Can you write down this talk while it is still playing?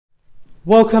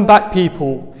Welcome back,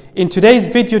 people. In today's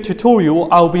video tutorial,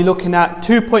 I'll be looking at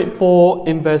 2.4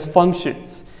 inverse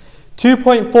functions.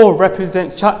 2.4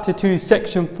 represents Chapter 2,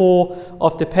 Section 4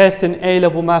 of the Pearson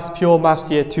A-Level Maths Pure Maths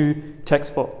Year 2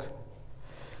 textbook.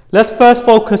 Let's first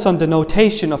focus on the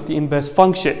notation of the inverse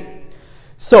function.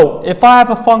 So, if I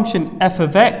have a function f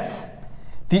of x,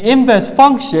 the inverse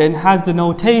function has the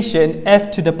notation f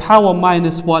to the power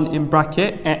minus 1 in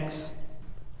bracket x.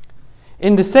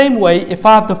 In the same way, if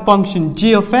I have the function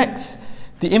g of x,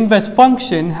 the inverse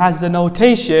function has the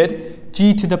notation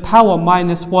g to the power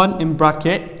minus 1 in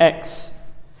bracket x.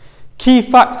 Key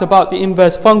facts about the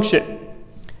inverse function.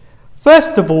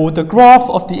 First of all, the graph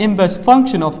of the inverse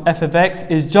function of f of x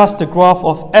is just the graph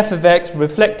of f of x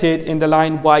reflected in the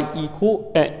line y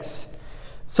equal x.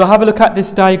 So have a look at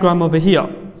this diagram over here.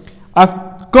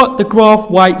 I've got the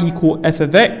graph y equal f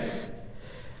of x.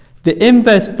 The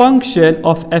inverse function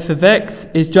of f of x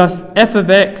is just f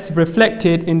of x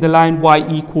reflected in the line y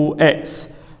equal x.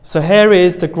 So here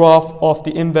is the graph of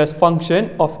the inverse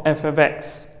function of f of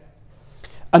x.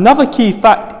 Another key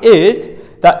fact is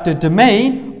that the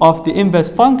domain of the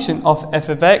inverse function of f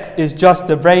of x is just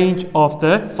the range of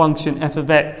the function f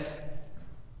of x.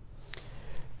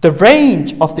 The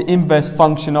range of the inverse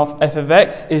function of f of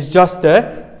x is just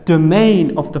the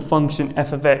domain of the function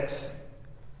f of x.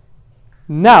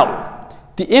 Now,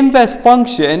 the inverse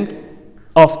function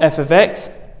of f of x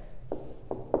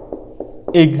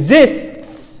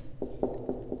exists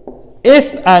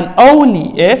if and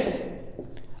only if,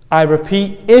 I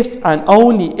repeat, if and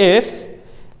only if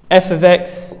f of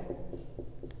x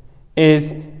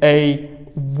is a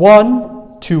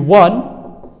one-to-one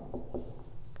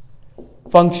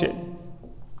function.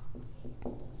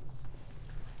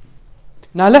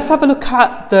 Now let's have a look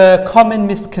at the common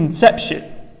misconception.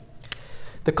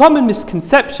 The common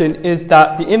misconception is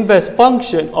that the inverse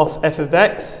function of f of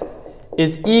x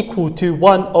is equal to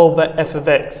 1 over f of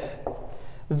x.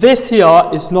 This here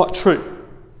is not true.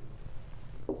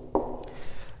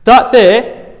 That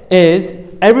there is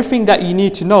everything that you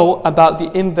need to know about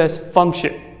the inverse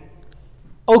function.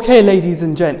 Okay, ladies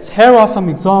and gents, here are some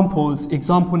examples.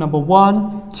 Example number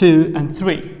 1, 2, and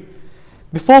 3.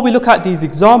 Before we look at these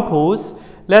examples,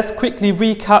 let's quickly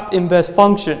recap inverse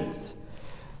functions.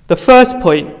 The first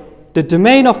point, the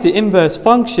domain of the inverse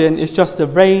function is just the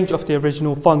range of the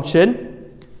original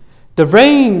function. The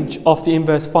range of the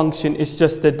inverse function is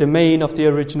just the domain of the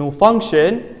original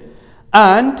function.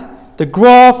 And the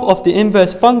graph of the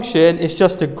inverse function is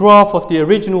just the graph of the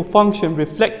original function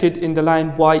reflected in the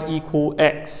line y equal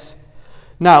x.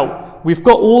 Now, we've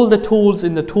got all the tools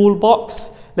in the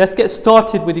toolbox. Let's get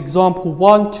started with example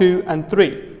 1, 2, and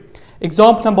 3.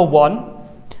 Example number 1.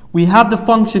 We have the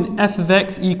function f of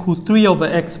x equal 3 over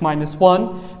x minus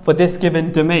 1 for this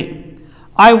given domain.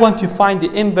 I want to find the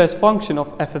inverse function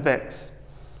of f of x.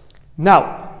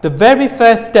 Now, the very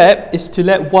first step is to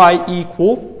let y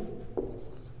equal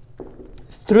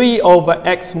 3 over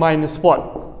x minus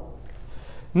 1.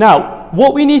 Now,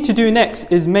 what we need to do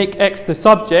next is make x the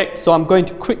subject, so I'm going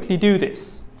to quickly do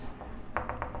this.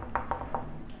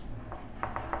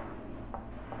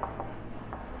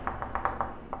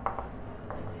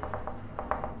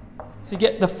 To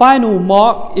get the final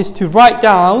mark is to write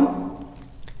down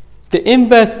the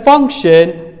inverse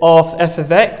function of f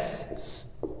of x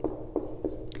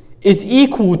is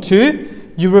equal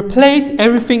to, you replace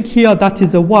everything here that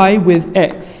is a y with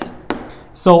x.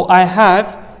 So I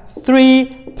have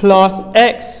 3 plus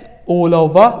x all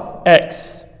over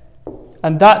x.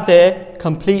 And that there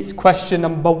completes question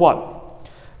number 1.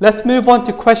 Let's move on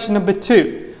to question number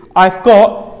 2. I've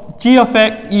got g of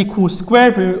x equals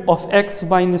square root of x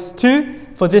minus 2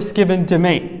 for this given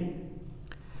domain.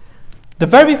 The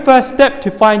very first step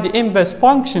to find the inverse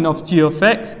function of g of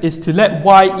x is to let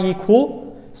y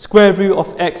equal square root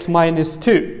of x minus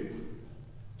 2.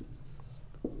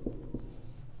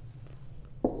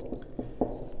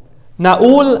 Now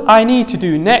all I need to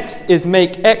do next is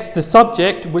make x the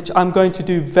subject, which I'm going to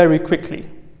do very quickly.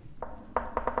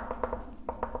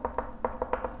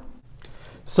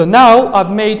 So now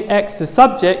I've made x the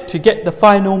subject. To get the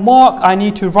final mark, I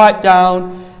need to write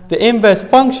down the inverse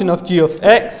function of g of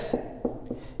x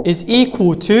is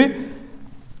equal to,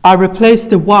 I replace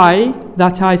the y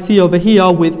that I see over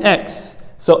here with x.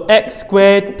 So x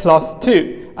squared plus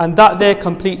 2. And that there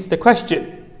completes the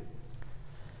question.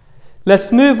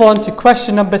 Let's move on to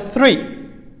question number 3.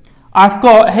 I've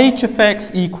got h of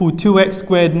x equal 2x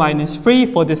squared minus 3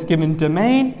 for this given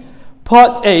domain.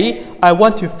 Part A, I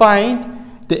want to find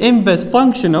the inverse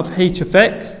function of h of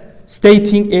x,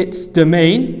 stating its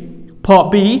domain.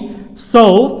 Part B,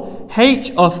 solve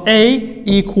h of a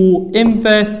equal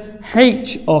inverse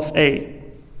h of a.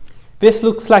 This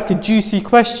looks like a juicy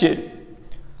question.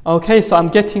 Okay, so I'm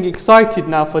getting excited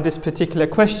now for this particular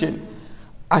question.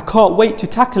 I can't wait to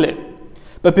tackle it.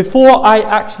 But before I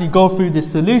actually go through the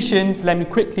solutions, let me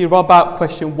quickly rub out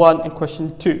question 1 and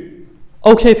question 2.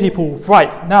 Okay people,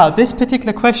 right, now this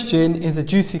particular question is a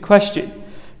juicy question.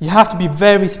 You have to be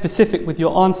very specific with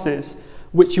your answers,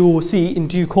 which you will see in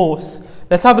due course.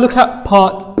 Let's have a look at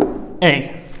part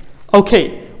A.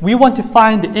 Okay, we want to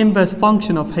find the inverse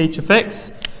function of h of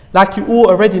x. Like you all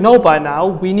already know by now,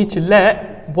 we need to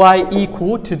let y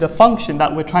equal to the function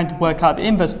that we're trying to work out the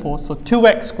inverse for, so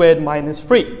 2x squared minus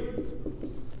 3.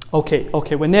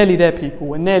 Okay, we're nearly there people,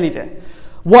 we're nearly there.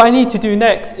 What I need to do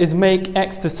next is make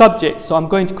x the subject, so I'm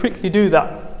going to quickly do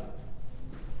that.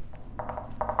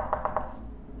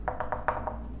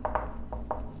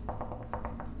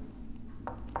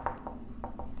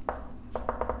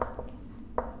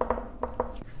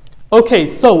 Okay,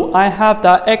 so I have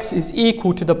that x is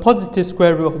equal to the positive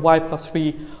square root of y plus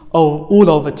 3 all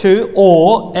over 2,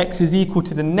 or x is equal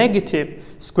to the negative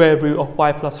square root of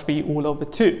y plus 3 all over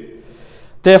 2.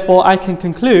 Therefore, I can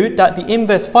conclude that the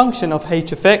inverse function of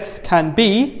h of x can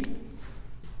be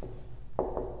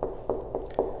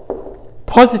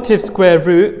positive square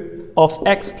root of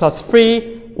x plus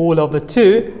 3 all over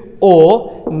 2,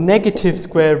 or negative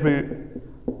square root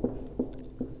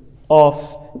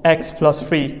of x plus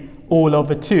 3 all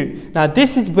over 2. Now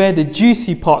this is where the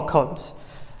juicy part comes.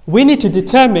 We need to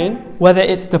determine whether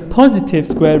it's the positive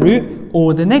square root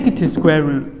or the negative square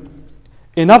root.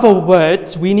 In other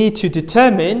words, we need to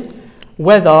determine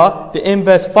whether the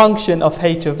inverse function of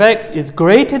h of x is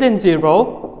greater than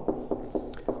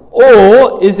 0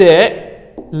 or is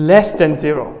it less than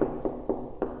 0.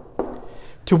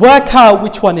 To work out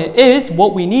which one it is,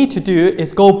 what we need to do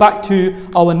is go back to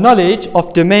our knowledge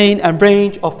of domain and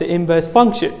range of the inverse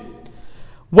function.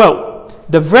 Well,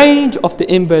 the range of the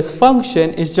inverse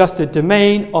function is just the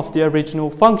domain of the original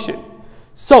function.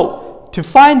 So, to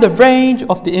find the range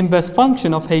of the inverse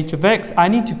function of h of x, I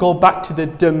need to go back to the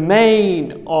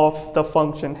domain of the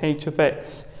function h of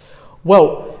x.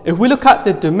 Well, if we look at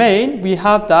the domain, we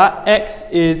have that x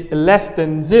is less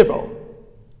than 0.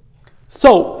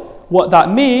 So, what that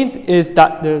means is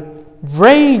that the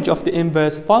range of the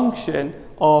inverse function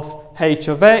of h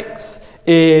of x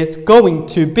is going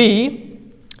to be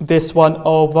this one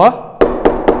over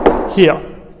here.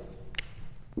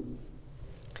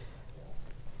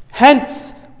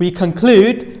 Hence, we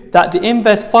conclude that the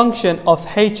inverse function of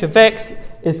h of x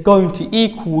is going to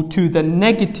equal to the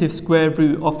negative square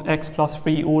root of x plus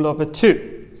 3 all over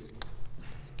 2.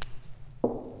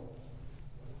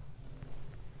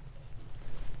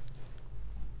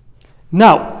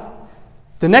 Now,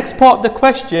 the next part of the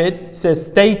question says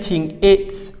stating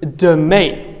its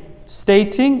domain.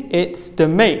 Stating its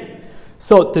domain.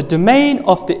 So the domain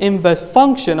of the inverse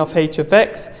function of h of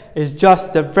x is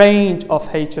just the range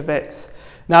of h of x.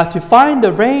 Now to find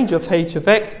the range of h of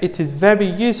x, it is very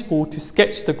useful to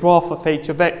sketch the graph of h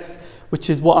of x, which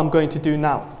is what I'm going to do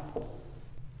now.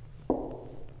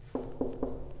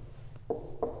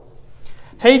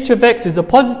 H of x is a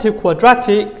positive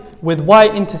quadratic with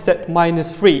y-intercept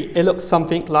minus 3. It looks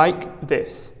something like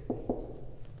this.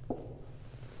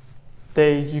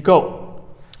 There you go.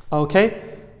 Okay,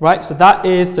 right, so that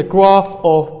is the graph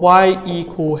of y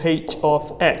equal h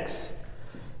of x.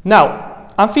 Now,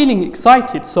 I'm feeling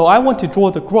excited, so I want to draw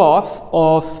the graph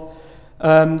of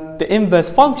the inverse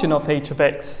function of h of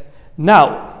x.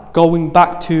 Now, going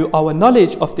back to our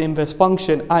knowledge of the inverse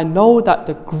function, I know that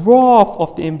the graph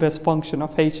of the inverse function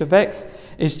of h of x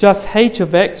is just h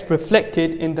of x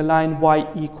reflected in the line y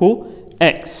equal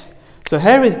x. So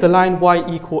here is the line y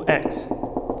equal x.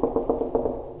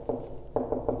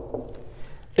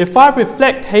 If I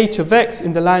reflect h of x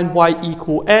in the line y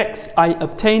equal x, I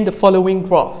obtain the following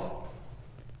graph.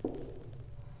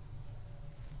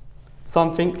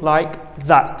 Something like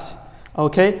that.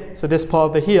 Okay, so this part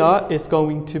over here is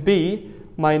going to be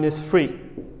minus 3.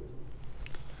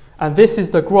 And this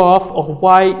is the graph of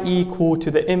y equal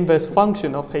to the inverse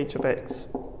function of h of x.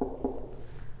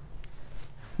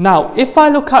 Now, if I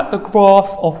look at the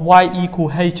graph of y equal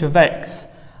h of x,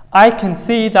 I can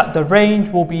see that the range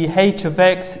will be h of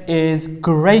x is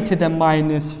greater than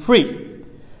minus 3.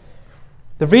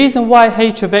 The reason why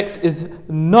h of x is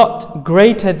not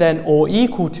greater than or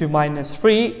equal to minus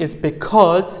 3 is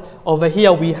because over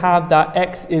here we have that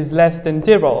x is less than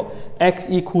 0. X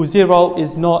equals 0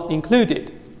 is not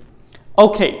included.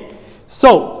 Okay,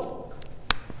 so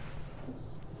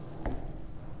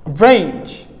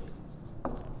range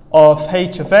of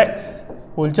h of x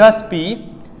will just be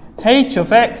h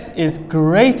of x is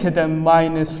greater than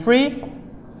minus 3,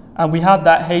 and we have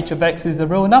that h of x is a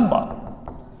real number.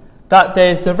 that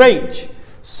there's the range.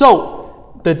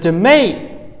 So the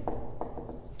domain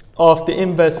of the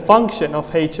inverse function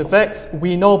of h of x,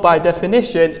 we know by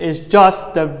definition, is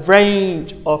just the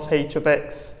range of h of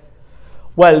x.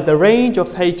 Well, the range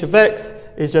of h of x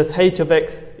is just h of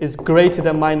x is greater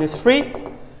than minus 3.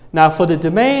 Now for the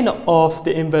domain of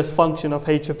the inverse function of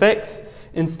h of x,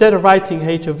 instead of writing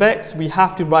h of x, we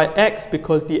have to write x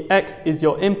because the x is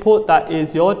your input, that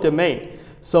is your domain.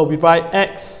 So we write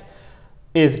x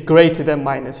is greater than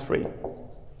minus 3.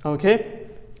 Okay?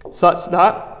 Such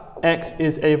that x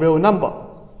is a real number.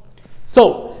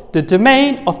 So the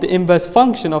domain of the inverse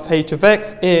function of h of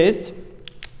x is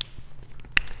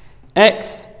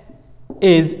x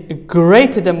is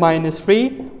greater than minus 3,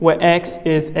 where x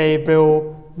is a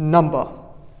real number.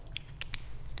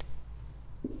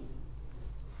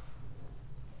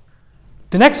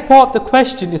 The next part of the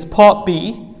question is part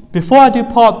B. Before I do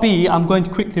part B, I'm going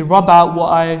to quickly rub out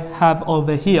what I have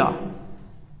over here.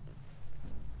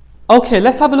 Okay,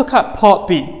 let's have a look at part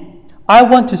B. I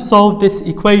want to solve this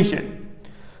equation.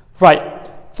 Right,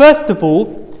 first of all,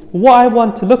 what I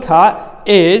want to look at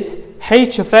is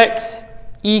h of x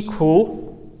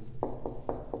equal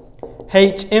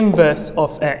h inverse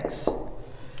of x.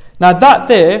 Now that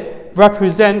there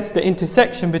represents the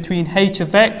intersection between h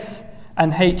of x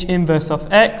and h inverse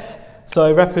of x. So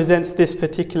it represents this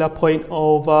particular point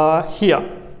over here.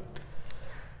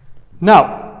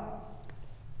 Now,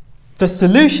 the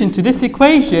solution to this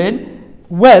equation,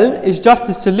 well, is just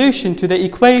a solution to the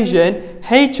equation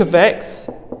h of x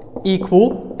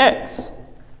equal x.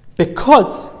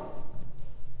 Because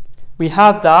we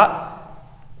have that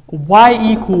y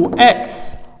equal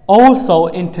x also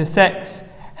intersects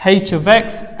h of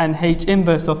x and h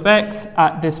inverse of x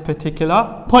at this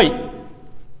particular point.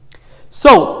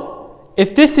 So,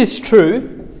 if this is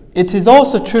true, it is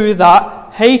also true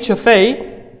that h of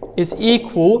a is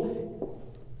equal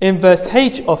inverse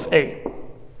h of a.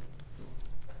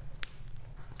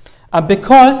 And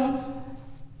because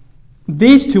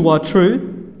these two are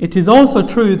true, it is also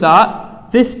true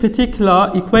that this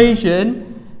particular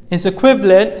equation is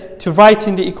equivalent to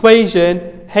writing the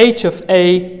equation h of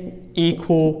a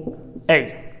equal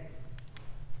a.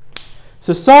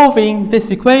 So solving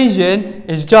this equation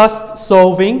is just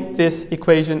solving this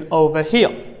equation over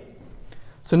here.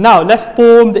 So now let's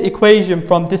form the equation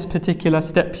from this particular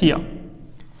step here.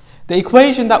 The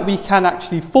equation that we can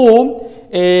actually form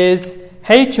is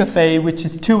h of a, which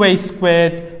is 2a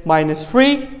squared minus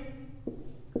 3,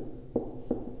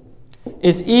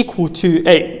 is equal to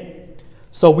a.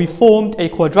 So we formed a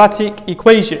quadratic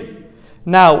equation.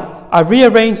 Now I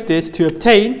rearrange this to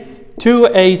obtain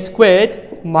 2a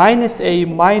squared minus a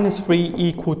minus 3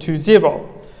 equal to 0.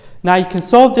 Now you can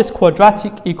solve this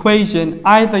quadratic equation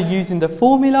either using the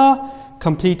formula,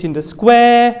 completing the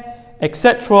square,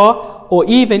 etc. Or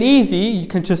even easy, you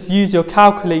can just use your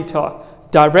calculator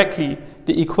directly,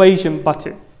 the equation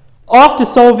button. After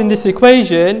solving this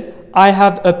equation, I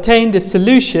have obtained the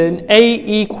solution a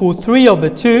equal 3 over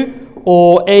 2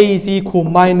 or a is equal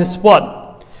minus 1.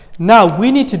 Now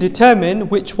we need to determine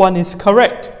which one is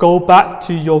correct. Go back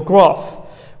to your graph.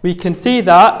 We can see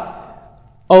that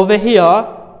over here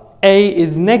a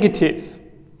is negative.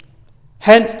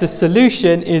 Hence the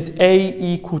solution is a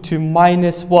equal to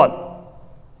minus 1.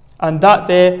 And that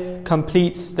there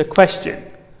completes the question.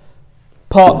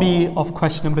 Part B of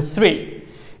question number 3.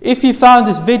 If you found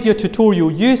this video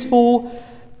tutorial useful,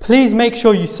 please make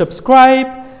sure you subscribe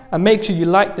and make sure you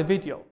like the video.